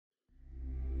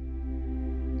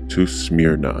to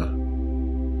Smyrna.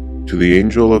 To the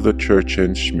angel of the church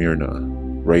in Smyrna,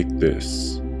 write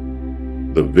this: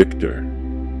 the victor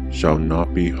shall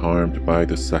not be harmed by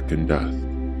the second death.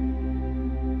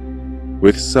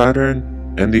 With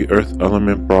Saturn and the earth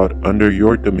element brought under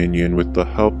your dominion with the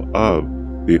help of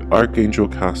the Archangel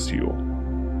Cassiel,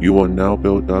 you will now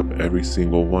build up every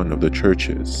single one of the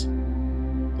churches.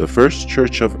 The first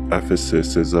church of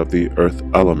Ephesus is of the earth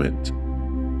element.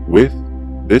 With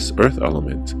this earth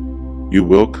element, you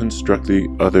will construct the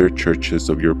other churches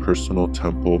of your personal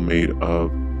temple made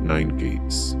of 9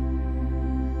 gates.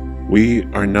 We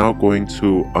are now going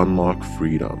to unlock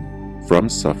freedom from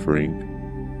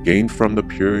suffering, gained from the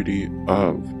purity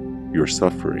of your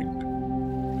suffering.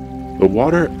 The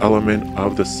water element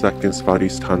of the second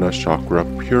Svadhisthana chakra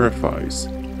purifies.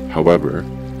 However,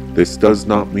 this does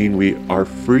not mean we are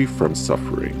free from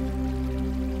suffering.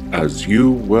 As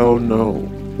you well know,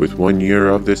 with 1 year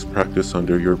of this practice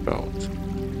under your belt,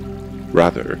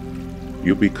 rather,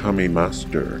 you become a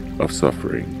master of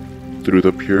suffering through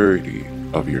the purity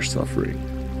of your suffering.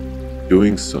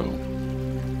 Doing so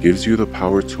gives you the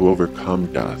power to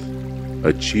overcome death,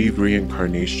 achieve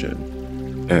reincarnation,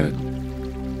 and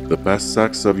the best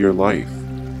sex of your life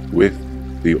with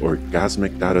the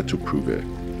orgasmic data to prove it.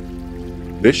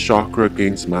 This chakra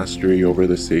gains mastery over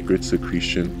the sacred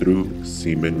secretion through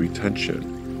semen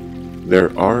retention.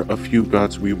 There are a few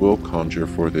gods we will conjure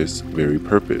for this very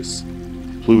purpose.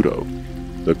 Pluto,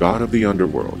 the god of the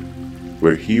underworld,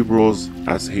 where he rules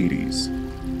as Hades.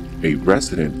 A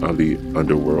resident of the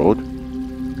underworld,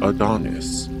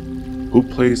 Adonis, who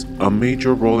plays a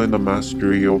major role in the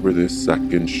mastery over this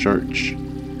second church,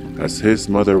 as his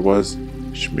mother was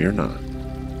Smyrna.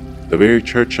 The very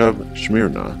church of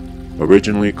Smyrna,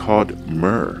 originally called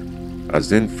myrrh,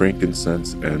 as in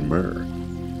frankincense and myrrh,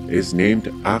 is named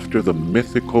after the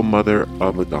mythical mother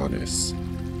of Adonis.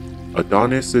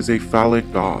 Adonis is a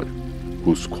phallic god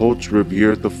whose cults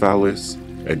revered the phallus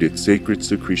and its sacred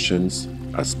secretions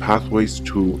as pathways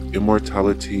to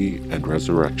immortality and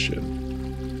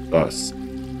resurrection. Thus,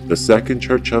 the second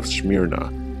church of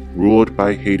Smyrna, ruled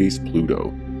by Hades Pluto,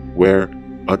 where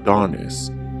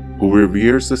Adonis, who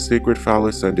reveres the sacred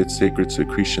phallus and its sacred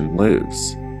secretion,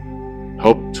 lives,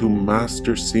 helped to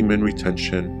master semen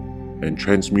retention and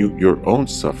transmute your own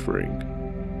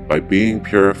suffering by being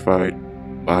purified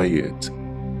by it,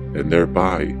 and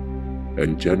thereby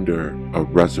engender a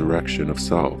resurrection of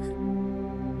self.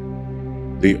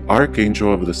 The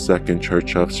archangel of the second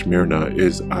church of Smyrna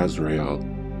is Azrael,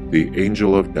 the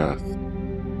angel of death.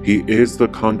 He is the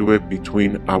conduit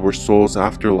between our soul's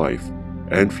afterlife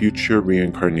and future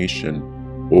reincarnation,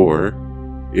 or,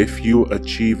 if you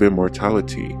achieve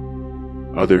immortality,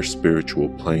 other spiritual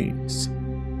planes.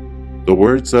 The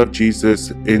words of Jesus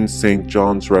in St.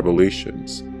 John's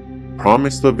Revelations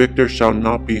promise the victor shall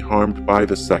not be harmed by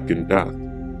the second death.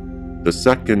 The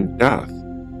second death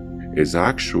is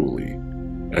actually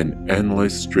an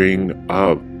endless string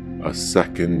of a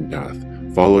second death,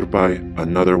 followed by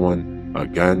another one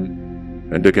again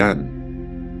and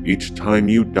again. Each time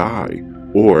you die,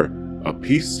 or a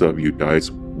piece of you dies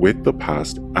with the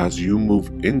past as you move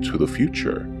into the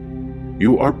future,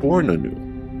 you are born anew.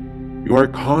 You are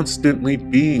constantly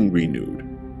being renewed,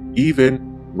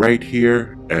 even right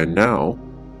here and now,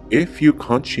 if you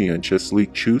conscientiously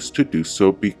choose to do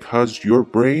so, because your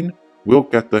brain will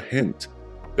get the hint.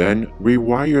 Then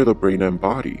rewire the brain and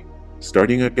body,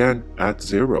 starting again at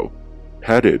 0,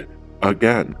 headed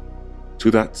again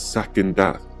to that second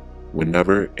death,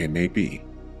 whenever it may be.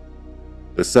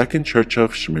 The second church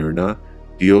of Smyrna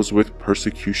deals with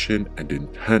persecution and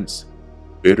intense,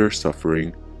 bitter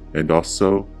suffering, and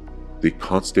also the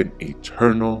constant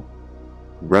eternal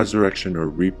resurrection or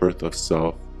rebirth of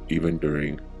self even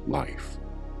during life.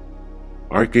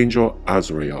 Archangel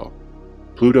Azrael,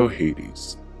 Pluto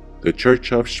Hades, the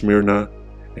Church of Smyrna,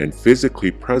 and physically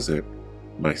present,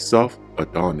 myself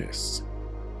Adonis,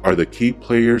 are the key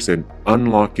players in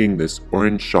unlocking this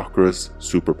orange chakra's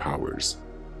superpowers.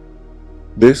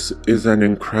 This is an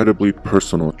incredibly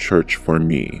personal church for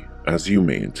me, as you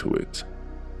may intuit.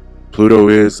 Pluto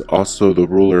is also the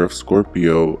ruler of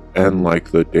Scorpio, and like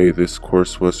the day this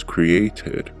course was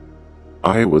created,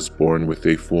 I was born with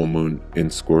a full moon in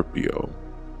Scorpio,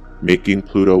 making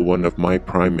Pluto one of my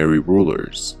primary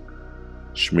rulers.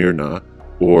 Smyrna,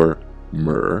 or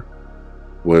Myrrh,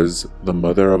 was the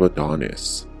mother of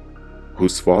Adonis,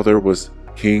 whose father was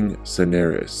King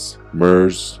Cinyras,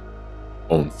 Myrrh's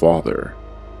own father.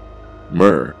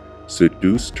 Myrrh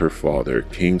seduced her father,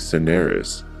 King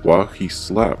Cinyras, while he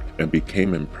slept and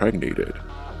became impregnated.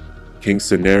 King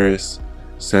Cinyras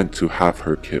sent to have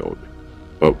her killed,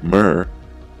 but Myrrh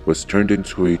was turned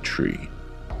into a tree,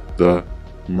 the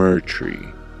myrrh tree,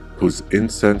 whose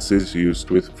incense is used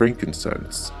with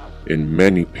frankincense in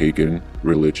many pagan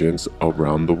religions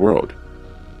around the world,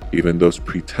 even those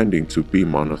pretending to be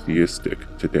monotheistic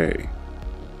today.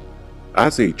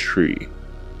 As a tree,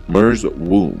 myrrh's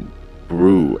womb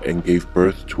grew and gave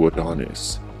birth to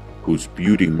Adonis, whose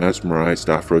beauty mesmerized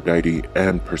Aphrodite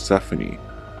and Persephone,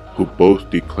 who both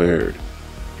declared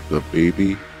the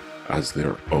baby as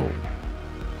their own.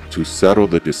 To settle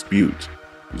the dispute,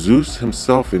 Zeus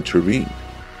himself intervened,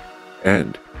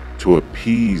 and to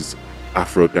appease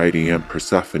Aphrodite and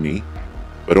Persephone,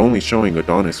 but only showing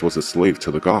Adonis was a slave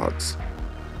to the gods,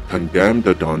 condemned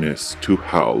Adonis to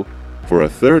hell for a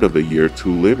third of the year to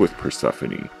live with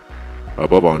Persephone,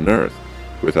 above on earth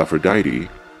with Aphrodite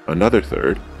another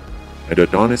third, and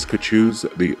Adonis could choose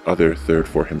the other third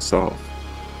for himself.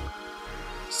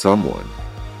 Someone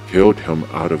killed him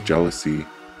out of jealousy,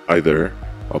 either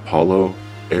Apollo,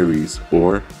 Ares,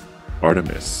 or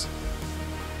Artemis.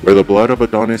 Where the blood of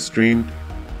Adonis streamed,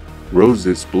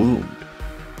 roses bloomed.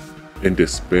 In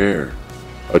despair,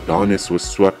 Adonis was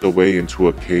swept away into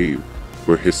a cave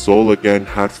where his soul again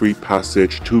had free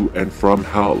passage to and from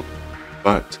hell,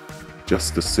 but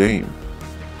just the same,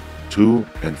 to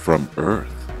and from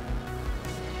earth.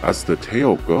 As the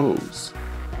tale goes,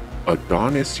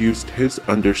 Adonis used his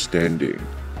understanding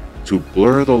to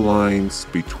blur the lines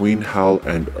between hell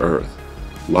and earth,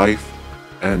 life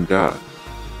and death.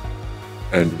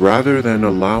 And rather than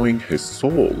allowing his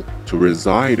soul to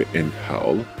reside in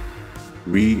hell,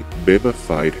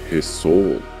 revivified his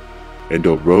soul and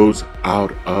arose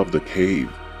out of the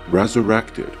cave,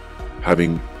 resurrected,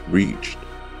 having reached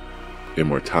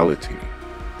immortality.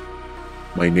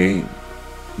 My name,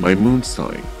 my moon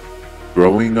sign,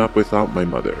 growing up without my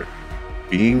mother,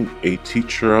 being a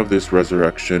teacher of this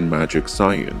resurrection magic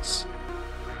science.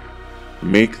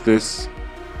 Make this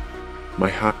my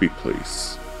happy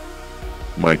place,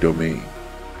 my domain.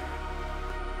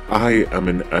 I am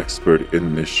an expert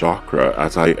in this chakra,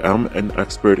 as I am an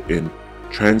expert in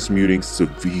transmuting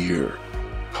severe,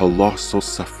 colossal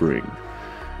suffering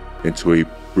into a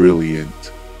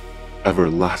brilliant,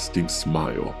 everlasting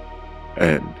smile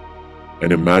and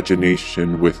an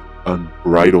imagination with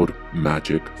unbridled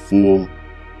magic full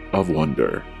of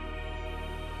wonder.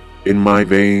 In my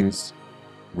veins,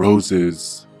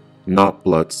 roses, not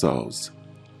blood cells,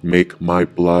 make my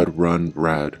blood run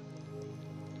red.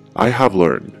 I have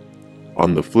learned,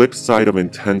 on the flip side of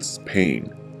intense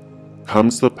pain,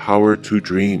 comes the power to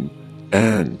dream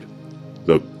and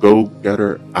the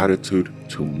go-getter attitude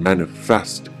to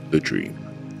manifest the dream.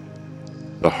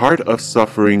 The heart of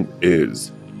suffering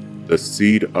is the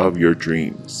seed of your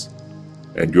dreams,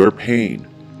 and your pain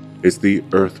is the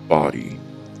earth body.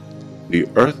 The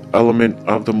earth element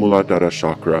of the Muladhara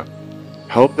chakra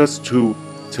helped us to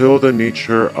till the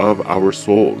nature of our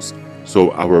souls,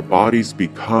 so our bodies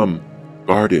become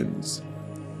gardens,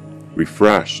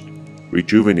 refreshed,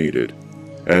 rejuvenated,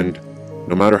 and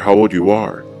no matter how old you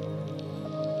are,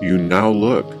 you now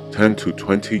look 10 to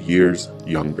 20 years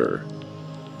younger.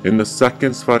 In the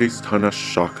second Svadhisthana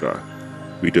chakra,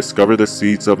 we discover the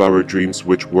seeds of our dreams,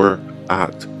 which were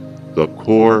at the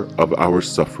core of our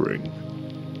suffering.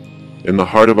 In the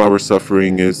heart of our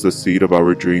suffering is the seed of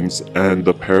our dreams and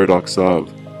the paradox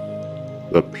of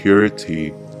the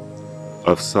purity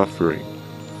of suffering.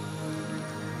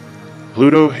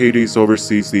 Pluto Hades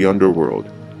oversees the underworld,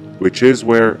 which is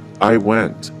where I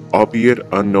went, albeit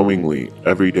unknowingly,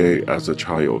 every day as a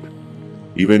child.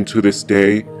 Even to this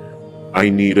day, I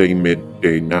need a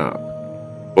midday nap.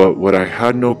 But what I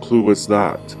had no clue was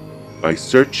that, by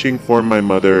searching for my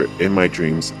mother in my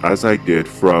dreams as I did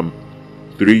from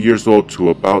 3 years old to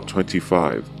about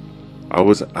 25, I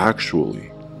was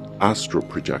actually astral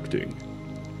projecting.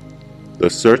 The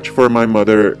search for my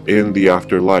mother in the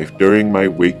afterlife during my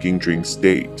waking dream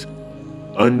state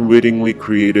unwittingly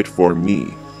created for me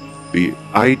the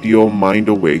ideal mind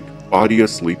awake, body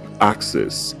asleep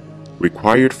axis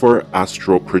required for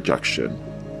astral projection.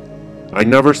 I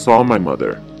never saw my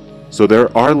mother, so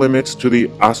there are limits to the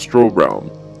astral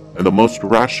realm, and the most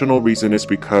rational reason is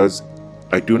because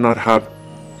I do not have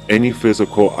any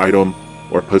physical item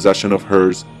or possession of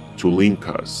hers to link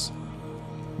us.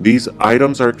 These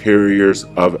items are carriers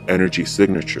of energy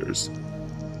signatures,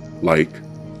 like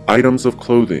items of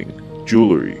clothing,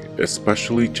 jewelry,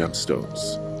 especially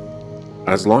gemstones.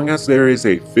 As long as there is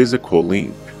a physical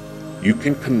link, you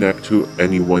can connect to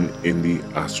anyone in the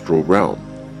astral realm.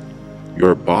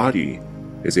 Your body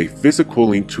is a physical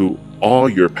link to all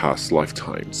your past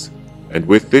lifetimes, and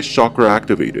with this chakra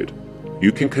activated,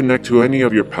 you can connect to any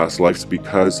of your past lives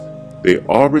because They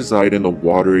all reside in the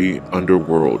watery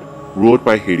underworld, ruled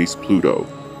by Hades' Pluto,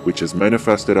 which is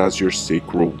manifested as your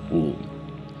sacral womb.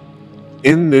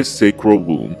 In this sacral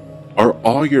womb are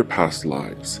all your past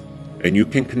lives, and you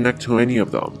can connect to any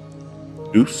of them.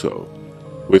 Do so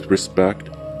with respect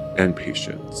and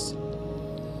patience.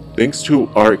 Thanks to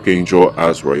Archangel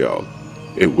Azrael,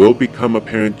 it will become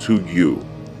apparent to you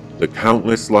the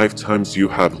countless lifetimes you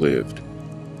have lived.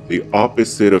 The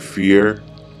opposite of fear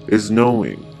is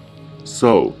knowing.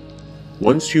 So,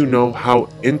 once you know how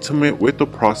intimate with the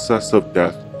process of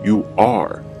death you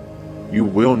are, you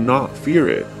will not fear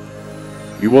it.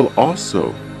 You will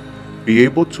also be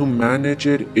able to manage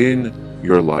it in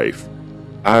your life,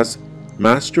 as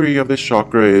mastery of this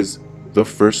chakra is the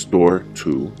first door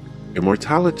to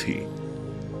immortality.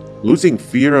 Losing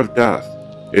fear of death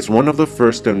is one of the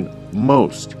first and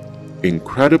most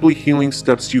incredibly healing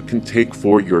steps you can take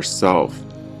for yourself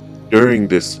during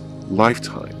this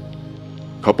lifetime.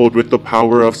 Coupled with the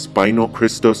power of spinal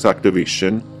Christos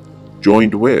activation,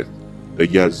 joined with the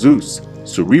Jesus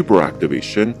cerebral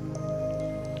activation,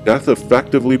 death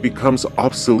effectively becomes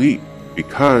obsolete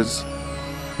because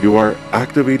you are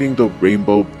activating the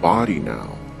rainbow body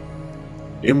now.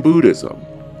 In Buddhism,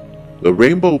 the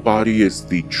rainbow body is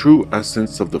the true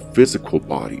essence of the physical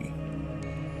body.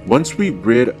 Once we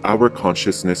rid our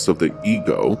consciousness of the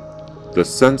ego, the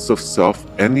sense of self,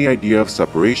 and the idea of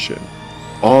separation,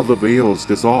 all the veils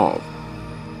dissolve.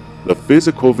 The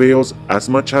physical veils as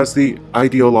much as the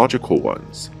ideological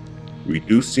ones,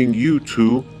 reducing you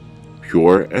to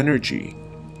pure energy.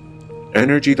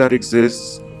 Energy that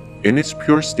exists in its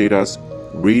pure state as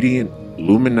radiant,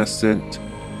 luminescent,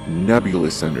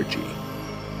 nebulous energy.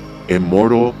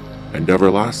 Immortal and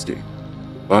everlasting,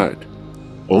 but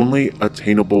only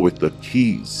attainable with the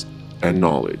keys and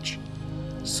knowledge.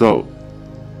 So,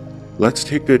 let's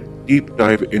take a deep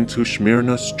dive into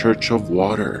Smyrna's Church of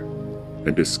Water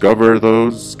and discover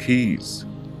those keys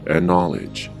and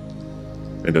knowledge.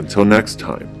 And until next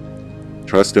time,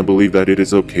 trust and believe that it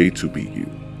is okay to be you.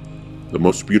 The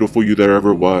most beautiful you there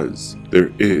ever was,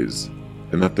 there is,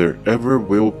 and that there ever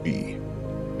will be.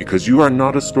 Because you are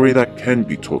not a story that can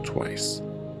be told twice.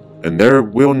 And there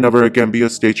will never again be a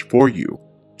stage for you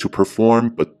to perform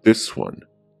but this one,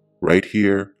 right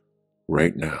here,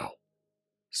 right now.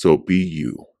 So be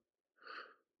you,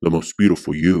 the most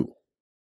beautiful you.